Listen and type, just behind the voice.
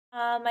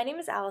My name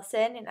is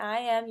Allison, and I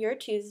am your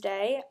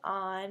Tuesday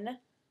on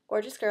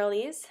Gorgeous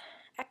Girlies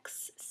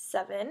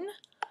X7.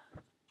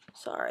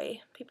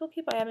 Sorry, people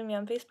keep IMing me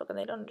on Facebook and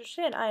they don't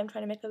understand. I am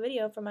trying to make a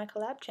video for my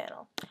collab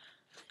channel.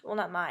 Well,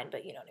 not mine,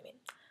 but you know what I mean.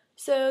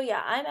 So,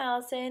 yeah, I'm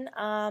Allison.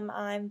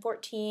 I'm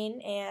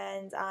 14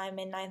 and I'm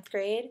in 9th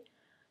grade.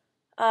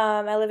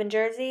 I live in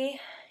Jersey.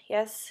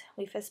 Yes,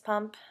 we fist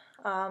pump.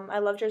 I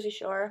love Jersey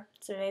Shore.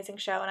 It's an amazing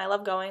show, and I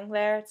love going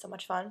there. It's so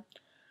much fun.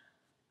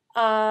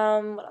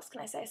 What else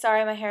can I say?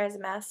 Sorry, my hair is a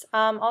mess.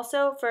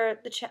 Also for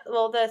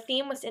the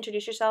theme was to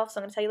introduce yourself, so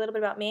I'm going to tell you a little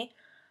bit about me.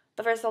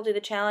 But first I'll do the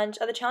challenge.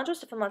 The challenge was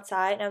to film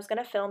outside, and I was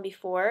going to film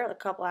before, like a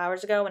couple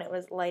hours ago when it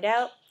was light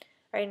out.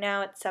 Right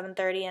now it's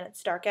 7:30 and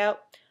it's dark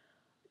out.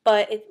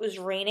 But it was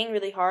raining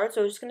really hard,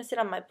 so I was just going to sit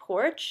on my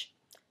porch.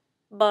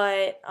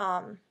 But,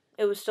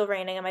 it was still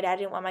raining, and my dad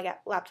didn't want my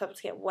laptop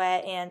to get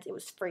wet, and it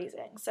was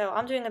freezing. So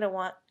I'm doing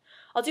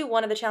I'll do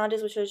one of the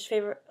challenges, which was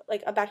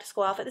like a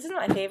back-to-school outfit. This isn't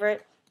my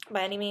favorite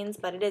by any means,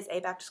 but it is a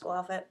back-to-school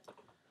outfit.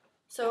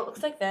 So it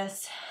looks like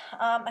this.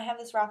 I have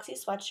this Roxy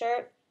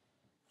sweatshirt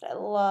that I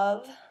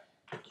love.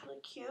 It's really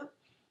cute.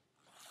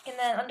 And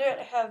then under it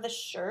I have this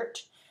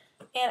shirt,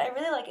 and I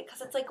really like it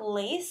because it's like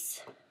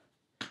lace.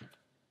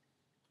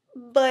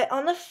 But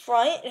on the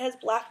front, it has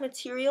black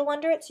material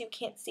under it, so you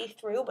can't see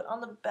through. But on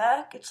the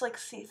back, it's like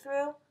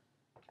see-through,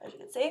 as you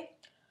can see.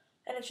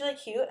 And it's really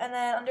cute. And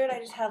then under it, I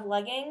just have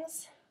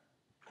leggings.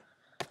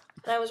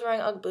 And I was wearing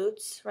Ugg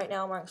boots. Right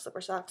now, I'm wearing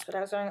slipper socks, but I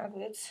was wearing Ugg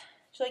boots.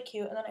 It's really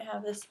cute. And then I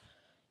have this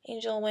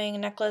angel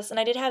wing necklace. And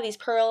I did have these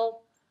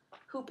pearl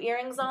hoop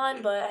earrings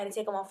on, but I had to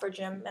take them off for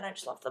gym, and I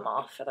just left them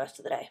off for the rest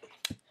of the day.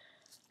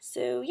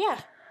 So,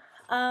 yeah.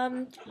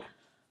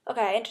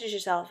 Okay, introduce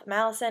yourself. I'm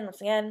Allison, once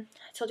again.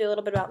 I told you a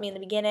little bit about me in the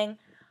beginning.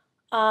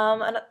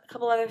 And a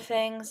couple other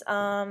things.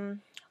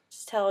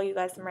 Just tell you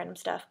guys some random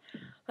stuff.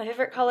 My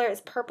favorite color is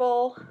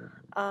purple.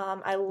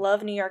 I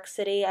love New York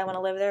City. I want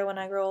to live there when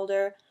I grow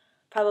older.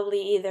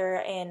 Probably either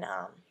in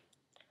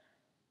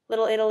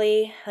Little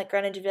Italy, like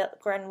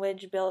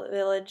Greenwich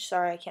Village.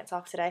 Sorry, I can't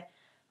talk today.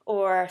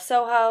 Or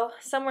Soho,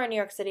 somewhere in New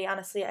York City.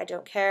 Honestly, I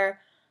don't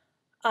care.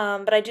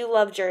 But I do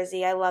love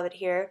Jersey. I love it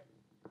here.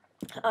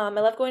 I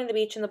love going to the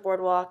beach and the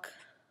boardwalk.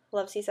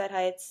 Love Seaside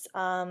Heights.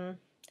 I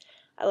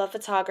love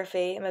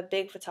photography. I'm a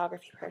big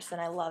photography person.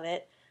 I love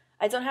it.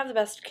 I don't have the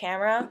best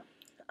camera.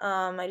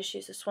 I just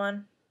use this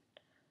one.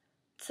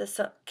 It's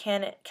a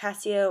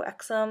Casio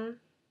XM.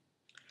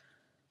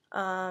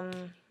 Where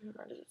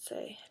does it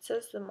say? It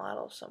says the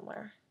model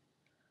somewhere.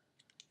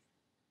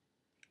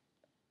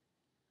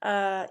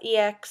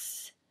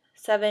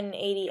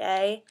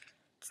 EX780A.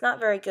 It's not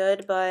very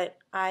good, but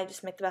I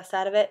just make the best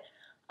out of it.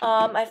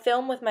 I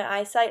film with my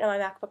eyesight on my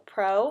MacBook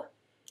Pro.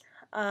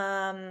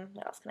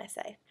 What else can I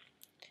say?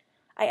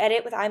 I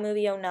edit with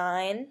iMovie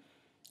 09.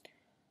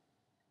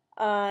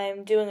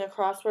 I'm doing a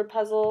crossword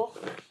puzzle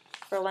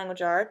for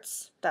language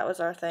arts. That was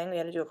our thing. We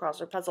had to do a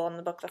crossword puzzle on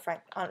the book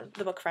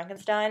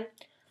Frankenstein.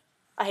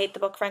 I hate the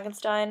book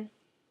Frankenstein.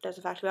 There's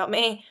a fact about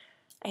me.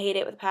 I hate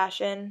it with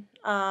passion.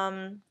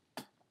 Let's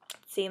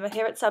see, my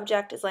favorite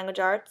subject is language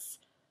arts.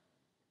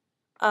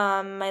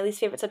 My least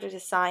favorite subject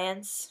is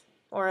science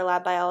or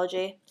lab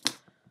biology.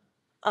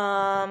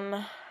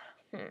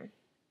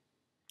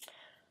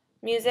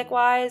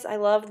 Music-wise, I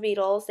love the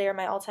Beatles. They are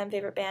my all-time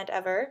favorite band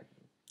ever.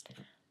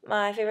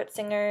 My favorite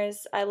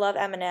singers, I love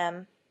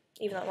Eminem,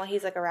 even though, well,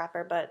 he's like a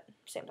rapper, but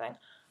same thing.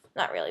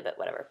 Not really, but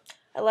whatever.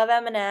 I love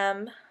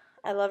Eminem.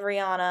 I love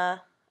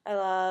Rihanna. I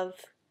love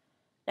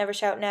Never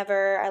Shout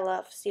Never. I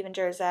love Steven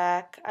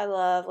Jersak. I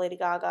love Lady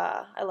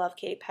Gaga. I love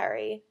Katy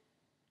Perry.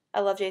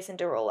 I love Jason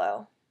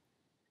Derulo.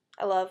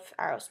 I love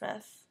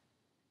Aerosmith.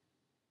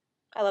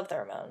 I love the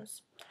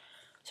Ramones.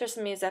 So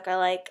some music I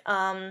like.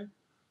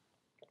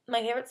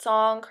 My favorite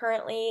song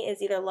currently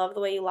is either Love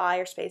the Way You Lie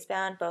or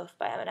Spacebound, both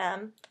by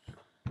Eminem.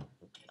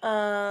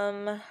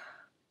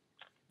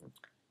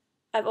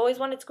 I've always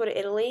wanted to go to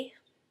Italy.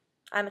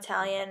 I'm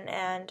Italian,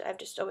 and I've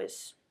just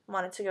always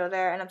wanted to go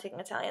there, and I'm taking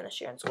Italian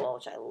this year in school,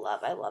 which I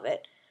love. I love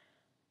it.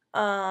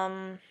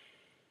 What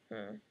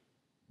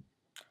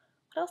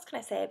else can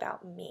I say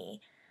about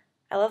me?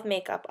 I love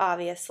makeup,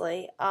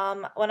 obviously.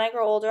 When I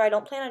grow older, I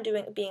don't plan on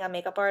being a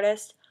makeup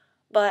artist,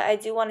 but I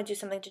do want to do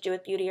something to do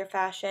with beauty or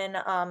fashion.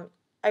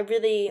 I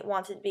really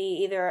want to be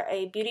either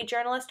a beauty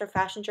journalist or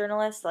fashion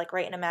journalist, like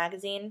write in a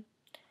magazine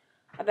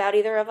about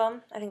either of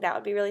them. I think that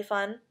would be really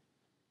fun.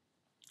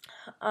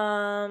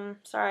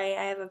 Sorry,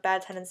 I have a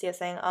bad tendency of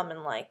saying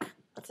and like.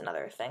 That's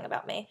another thing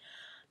about me.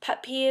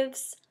 Pet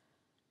peeves.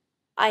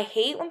 I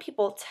hate when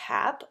people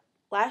tap.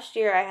 Last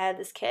year I had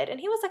this kid, and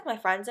he was like my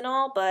friends and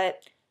all,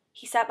 but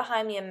he sat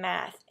behind me in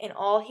math, and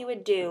all he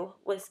would do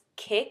was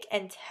kick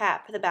and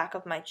tap the back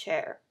of my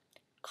chair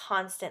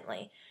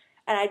constantly.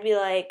 And I'd be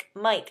like,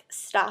 Mike,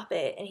 stop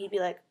it. And he'd be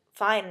like,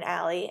 fine,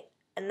 Allie.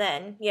 And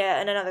then,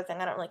 and another thing,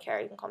 I don't really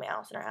care. You can call me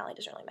Allison or Allie, it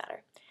doesn't really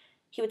matter.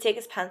 He would take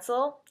his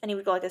pencil, and he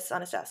would go like this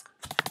on his desk.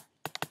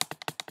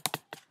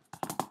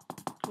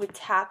 He would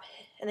tap,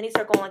 and then he'd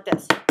start going like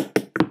this.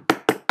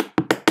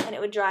 And it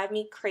would drive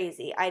me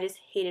crazy. I just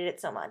hated it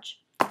so much.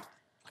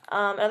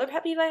 Another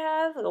pet peeve I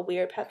have, like a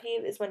weird pet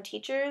peeve, is when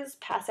teachers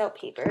pass out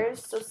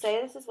papers. So say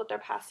this is what they're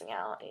passing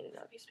out. I need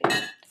another piece of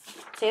paper.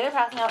 Say they're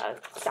passing out a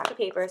stack of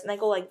papers, and they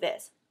go like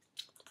this.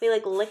 They,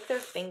 like, lick their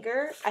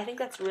finger. I think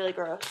that's really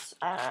gross.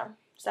 I don't know.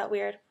 Is that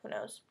weird? Who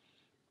knows?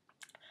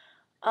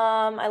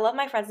 I love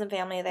my friends and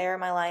family. They are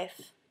my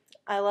life.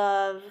 I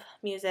love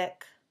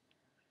music.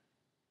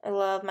 I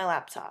love my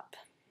laptop.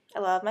 I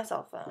love my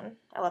cell phone.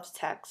 I love to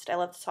text. I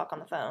love to talk on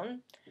the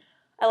phone.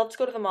 I love to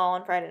go to the mall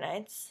on Friday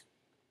nights.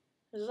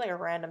 This is like a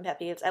random pet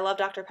peeve. I love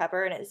Dr.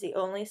 Pepper, and it's the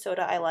only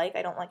soda I like.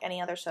 I don't like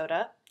any other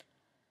soda.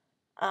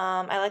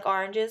 I like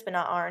oranges, but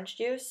not orange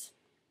juice.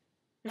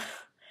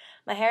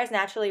 My hair is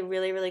naturally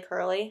really, really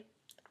curly.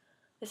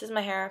 This is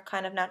my hair,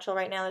 kind of natural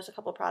right now. There's a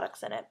couple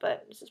products in it,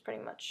 but this is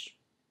pretty much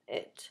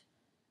it.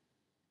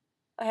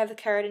 I have the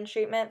keratin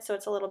treatment, so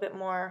it's a little bit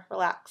more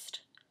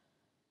relaxed.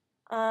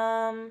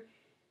 I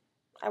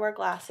wear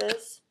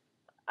glasses.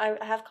 I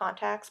have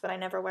contacts, but I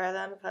never wear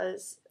them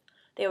because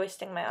they always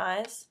sting my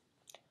eyes.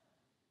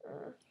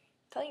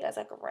 Tell you guys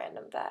like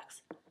random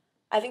facts.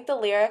 I think the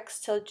lyrics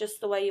to "Just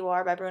the Way You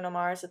Are" by Bruno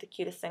Mars is the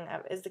cutest thing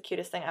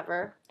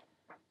ever.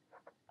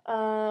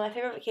 My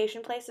favorite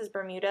vacation place is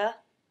Bermuda.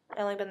 I've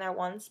only been there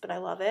once, but I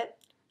love it.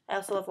 I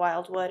also love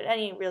Wildwood,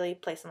 any really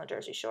place on the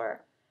Jersey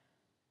Shore.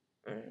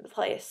 The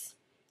place.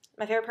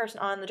 My favorite person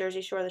on the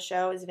Jersey Shore, the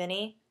show, is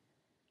Vinny.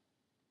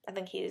 I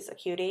think he's a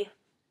cutie.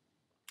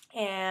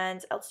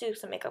 And let's do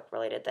some makeup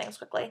related things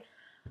quickly.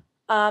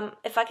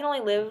 If I can only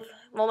live,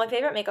 my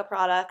favorite makeup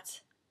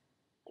product,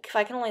 if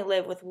I can only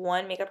live with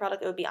one makeup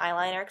product, it would be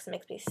eyeliner because it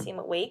makes me seem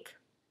awake.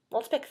 Well,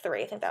 let's pick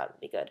 3. I think that would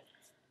be good.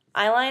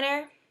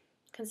 Eyeliner,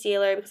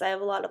 concealer, because I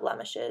have a lot of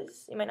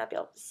blemishes. You might not be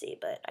able to see,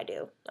 but I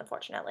do,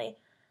 unfortunately.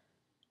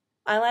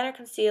 Eyeliner,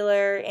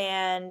 concealer,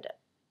 and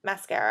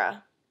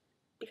mascara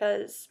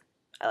because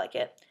I like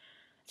it.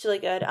 It's really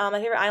good. My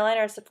favorite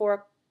eyeliner is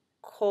Sephora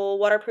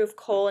Waterproof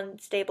Kohl and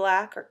Stay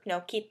Black, or no,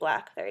 Keep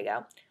Black. There you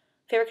go.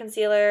 Favorite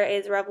concealer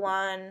is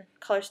Revlon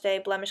Color Stay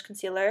Blemish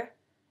Concealer,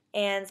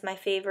 and my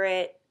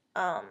favorite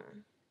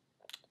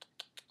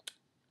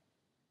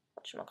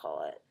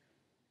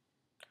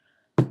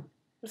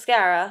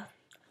mascara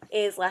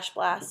is Lash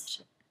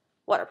Blast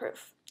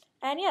Waterproof.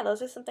 And yeah,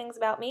 those are some things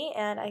about me,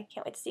 and I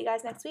can't wait to see you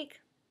guys next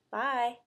week. Bye.